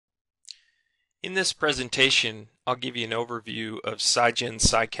In this presentation, I'll give you an overview of PSIGEN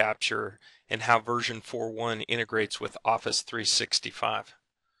PSICapture and how version 4.1 integrates with Office 365.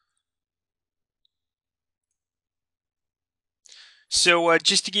 So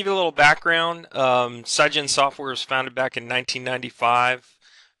just to give you a little background, PSIGEN software was founded back in 1995.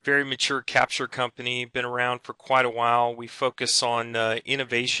 Very mature capture company, been around for quite a while. We focus on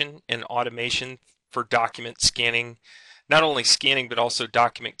innovation and automation for document scanning. Not only scanning, but also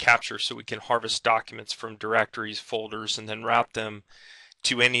document capture so we can harvest documents from directories, folders, and then route them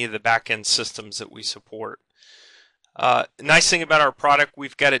to any of the back-end systems that we support. Nice thing about our product,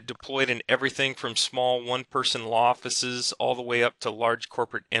 we've got it deployed in everything from small one-person law offices all the way up to large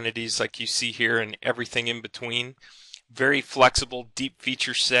corporate entities like you see here and everything in between. Very flexible, deep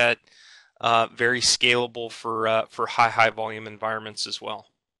feature set, very scalable for high volume environments as well.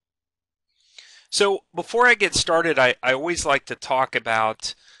 So before I get started, I always like to talk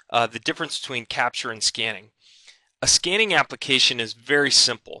about the difference between capture and scanning. A scanning application is very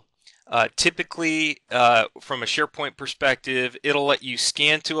simple. Typically, from a SharePoint perspective, it'll let you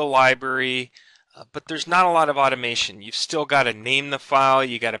scan to a library, but there's not a lot of automation. You've still got to name the file,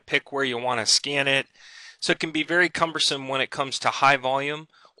 you got to pick where you want to scan it. So it can be very cumbersome when it comes to high volume,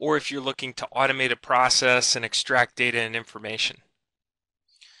 or if you're looking to automate a process and extract data and information.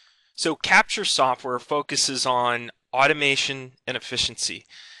 So capture software focuses on automation and efficiency.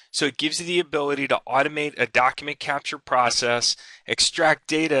 So it gives you the ability to automate a document capture process, extract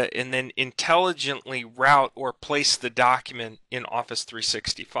data, and then intelligently route or place the document in Office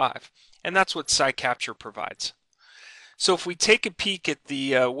 365. And that's what PSICapture provides. So if we take a peek at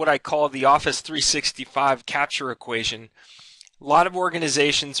the what I call the Office 365 capture equation, a lot of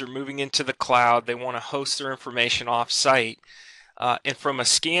organizations are moving into the cloud. They want to host their information off-site. And from a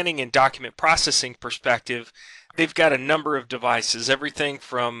scanning and document processing perspective, they've got a number of devices, everything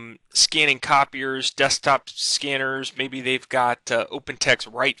from scanning copiers, desktop scanners, maybe they've got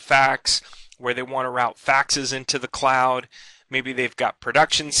OpenText WriteFax, where they want to route faxes into the cloud. Maybe they've got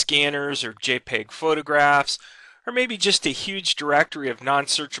production scanners or JPEG photographs, or maybe just a huge directory of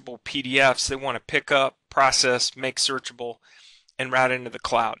non-searchable PDFs they want to pick up, process, make searchable, and route into the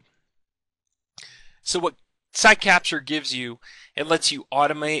cloud. So what PSICapture gives you, it lets you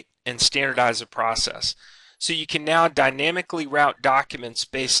automate and standardize a process. So you can now dynamically route documents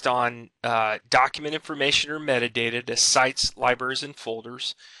based on document information or metadata to sites, libraries, and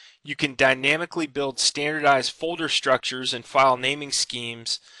folders. You can dynamically build standardized folder structures and file naming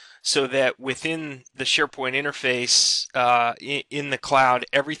schemes so that within the SharePoint interface in the cloud,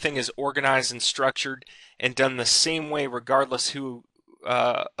 everything is organized and structured and done the same way regardless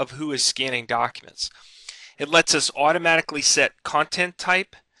of who is scanning documents. It lets us automatically set content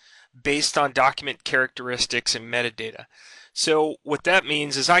type based on document characteristics and metadata. So what that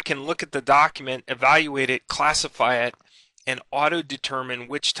means is I can look at the document, evaluate it, classify it, and auto-determine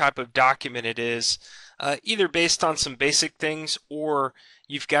which type of document it is, either based on some basic things, or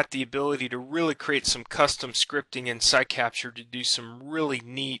you've got the ability to really create some custom scripting in PSICapture to do some really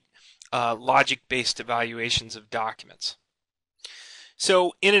neat logic-based evaluations of documents.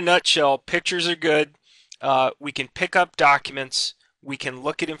 So in a nutshell, pictures are good. We can pick up documents, we can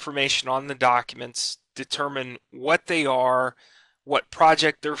look at information on the documents, determine what they are, what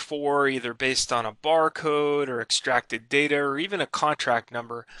project they're for, either based on a barcode or extracted data or even a contract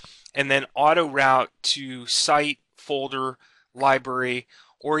number, and then auto route to site, folder, library,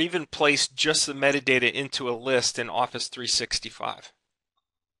 or even place just the metadata into a list in Office 365.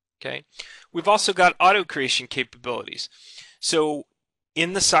 Okay. We've also got auto creation capabilities. So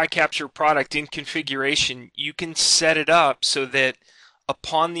in the PSICapture product, in configuration, you can set it up so that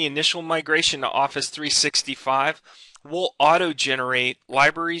upon the initial migration to Office 365, we'll auto-generate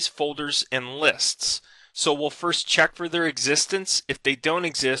libraries, folders, and lists. So we'll first check for their existence. If they don't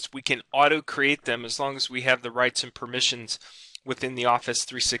exist, we can auto-create them as long as we have the rights and permissions within the Office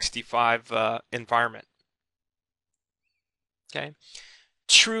 365 environment. Okay.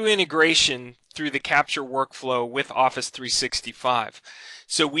 True integration through the capture workflow with Office 365.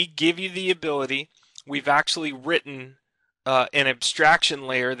 So we give you the ability, we've actually written an abstraction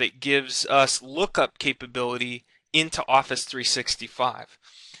layer that gives us lookup capability into Office 365.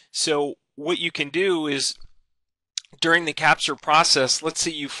 So what you can do is during the capture process, let's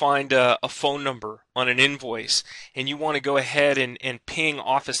say you find a phone number on an invoice and you want to go ahead and ping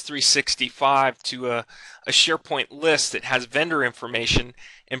Office 365 to a SharePoint list that has vendor information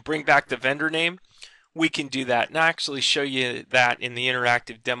and bring back the vendor name. We can do that, and I'll actually show you that in the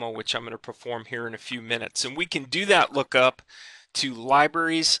interactive demo, which I'm going to perform here in a few minutes. And we can do that lookup to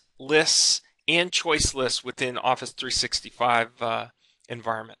libraries, lists, and choice lists within Office 365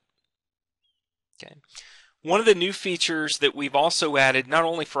 environment. Okay. One of the new features that we've also added, not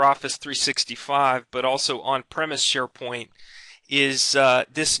only for Office 365, but also on-premise SharePoint, is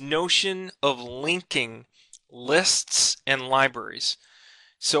this notion of linking lists and libraries.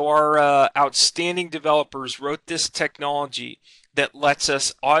 So our outstanding developers wrote this technology that lets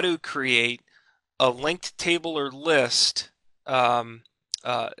us auto-create a linked table or list, um,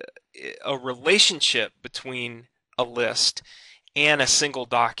 uh, a relationship between a list and a single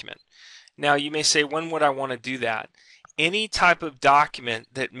document. Now you may say, when would I want to do that? Any type of document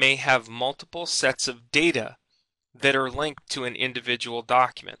that may have multiple sets of data that are linked to an individual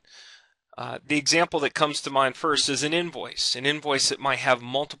document. The example that comes to mind first is an invoice that might have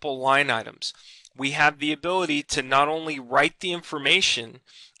multiple line items. We have the ability to not only write the information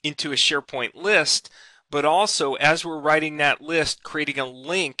into a SharePoint list, but also, as we're writing that list, creating a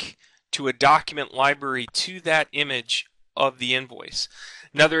link to a document library to that image of the invoice.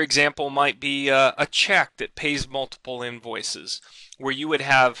 Another example might be a check that pays multiple invoices, where you would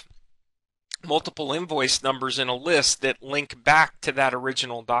have multiple invoice numbers in a list that link back to that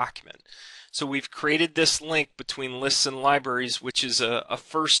original document. So we've created this link between lists and libraries, which is a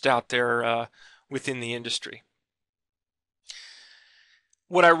first out there within the industry.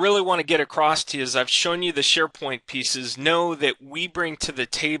 What I really want to get across to you is I've shown you the SharePoint pieces. Know that we bring to the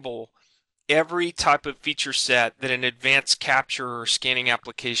table every type of feature set that an advanced capture or scanning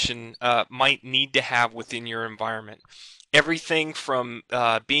application might need to have within your environment. Everything from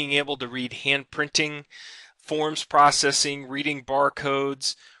being able to read handprinting, forms processing, reading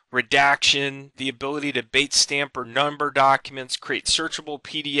barcodes, redaction, the ability to bait stamp or number documents, create searchable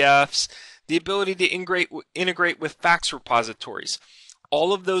PDFs, the ability to integrate with fax repositories.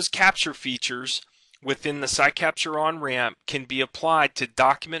 All of those capture features within the PSICapture on-ramp can be applied to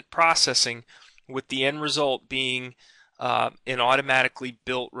document processing, with the end result being an automatically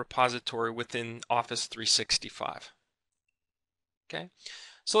built repository within Office 365. Okay,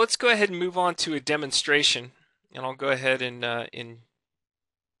 so let's go ahead and move on to a demonstration, and I'll go ahead and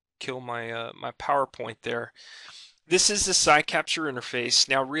kill my my PowerPoint there. This is the PSICapture interface.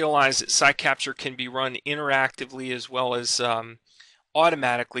 Now realize that PSICapture can be run interactively as well as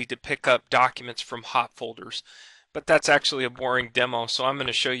automatically to pick up documents from hot folders, but that's actually a boring demo, so I'm going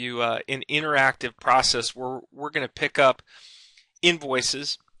to show you an interactive process where we're going to pick up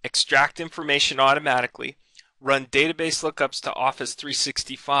invoices, extract information automatically, run database lookups to Office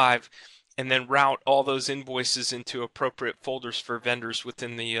 365, and then route all those invoices into appropriate folders for vendors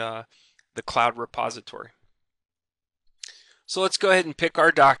within the cloud repository. So let's go ahead and pick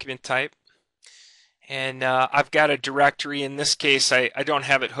our document type. And I've got a directory. In this case, I don't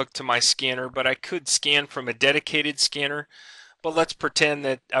have it hooked to my scanner, but I could scan from a dedicated scanner. But let's pretend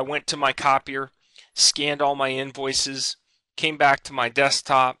that I went to my copier, scanned all my invoices, came back to my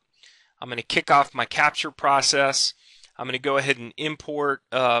desktop. I'm going to kick off my capture process. I'm going to go ahead and import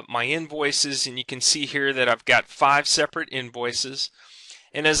my invoices, and you can see here that I've got 5 separate invoices.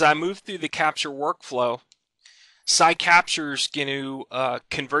 And as I move through the capture workflow, PSICapture is going to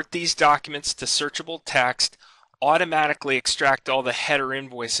convert these documents to searchable text, automatically extract all the header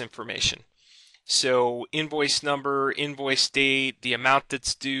invoice information. So invoice number, invoice date, the amount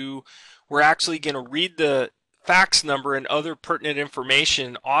that's due. We're actually going to read the fax number and other pertinent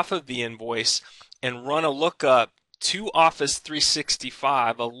information off of the invoice and run a lookup to Office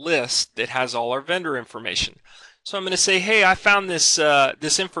 365, a list that has all our vendor information. So I'm going to say, hey, I found this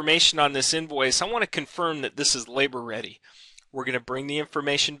this information on this invoice. I want to confirm that this is labor ready. We're going to bring the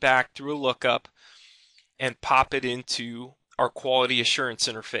information back through a lookup and pop it into our quality assurance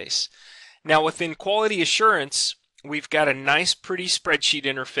interface. Now within quality assurance, we've got a nice pretty spreadsheet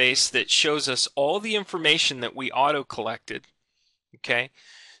interface that shows us all the information that we auto collected. Okay,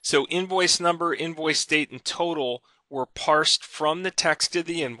 so invoice number, invoice date, and total were parsed from the text of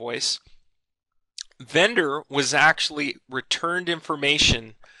the invoice. Vendor was actually returned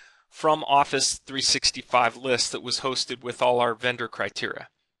information from Office 365 list that was hosted with all our vendor criteria.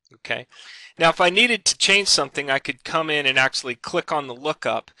 Okay. Now if I needed to change something, I could come in and actually click on the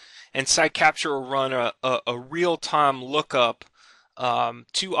lookup, and PSICapture will run a real-time lookup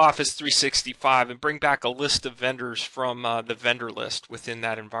to Office 365 and bring back a list of vendors from the vendor list within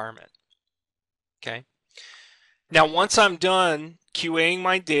that environment. Okay. Now once I'm done QAing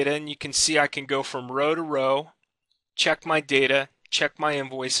my data, and you can see I can go from row to row, check my data, check my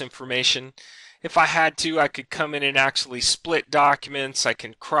invoice information. If I had to, I could come in and actually split documents. I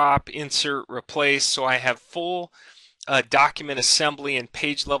can crop, insert, replace, so I have full document assembly and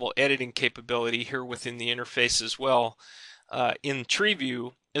page level editing capability here within the interface as well in Tree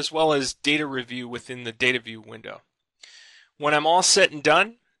View, as well as data review within the data view window. When I'm all set and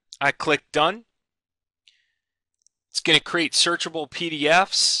done, I click done. It's going to create searchable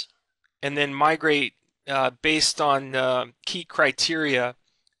PDFs and then migrate based on key criteria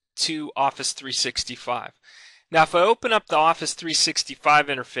to Office 365. Now, if I open up the Office 365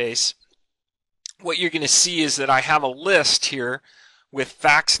 interface, what you're going to see is that I have a list here with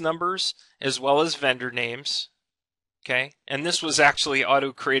fax numbers as well as vendor names. Okay, and this was actually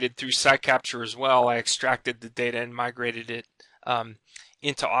auto-created through PSICapture as well. I extracted the data and migrated it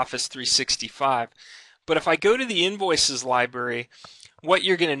into Office 365. But if I go to the invoices library, what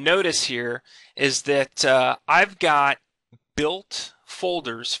you're going to notice here is that I've got built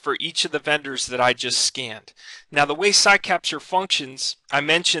folders for each of the vendors that I just scanned. Now, the way PSICapture functions, I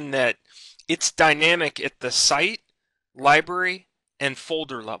mentioned that it's dynamic at the site, library, and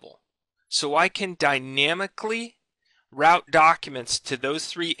folder level. So I can dynamically route documents to those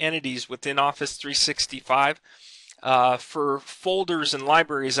three entities within Office 365. For folders and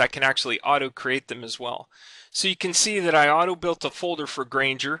libraries, I can actually auto-create them as well. So you can see that I auto-built a folder for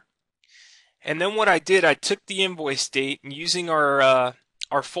Granger. And then what I did, I took the invoice date, and using our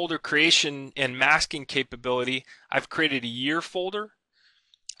folder creation and masking capability, I've created a year folder,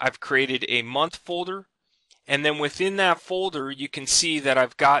 I've created a month folder, and then within that folder, you can see that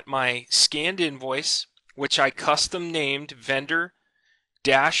I've got my scanned invoice, which I custom named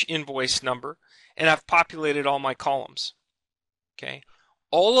vendor-invoice number, and I've populated all my columns. Okay,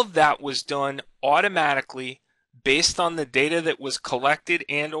 all of that was done automatically based on the data that was collected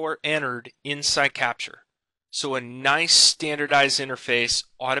and or entered in PSICapture. So a nice standardized interface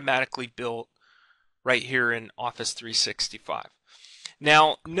automatically built right here in Office 365.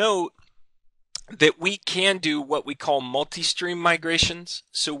 Now note that we can do what we call multi-stream migrations.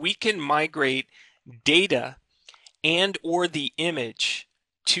 So we can migrate data and or the image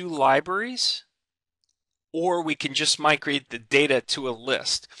to libraries, or we can just migrate the data to a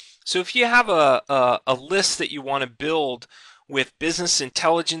list. So if you have a list that you want to build with business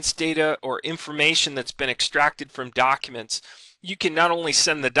intelligence data or information that's been extracted from documents, you can not only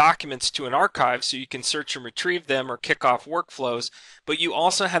send the documents to an archive so you can search and retrieve them or kick off workflows, but you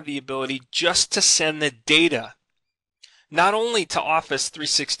also have the ability just to send the data, not only to Office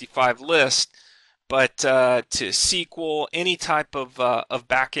 365 list, but to SQL, any type of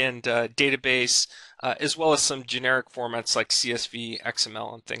backend database, as well as some generic formats like CSV,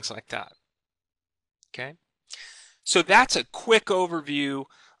 XML, and things like that. Okay, so that's a quick overview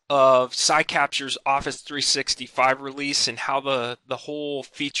of PSICapture's Office 365 release and how the whole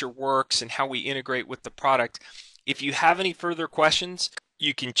feature works and how we integrate with the product. If you have any further questions,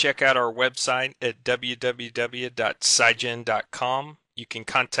 you can check out our website at www.PSIGEN.com. You can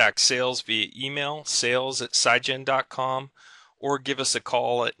contact sales via email, sales@PSIGEN.com, or give us a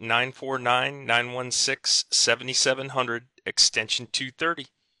call at 949-916-7700, extension 230.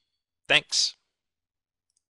 Thanks.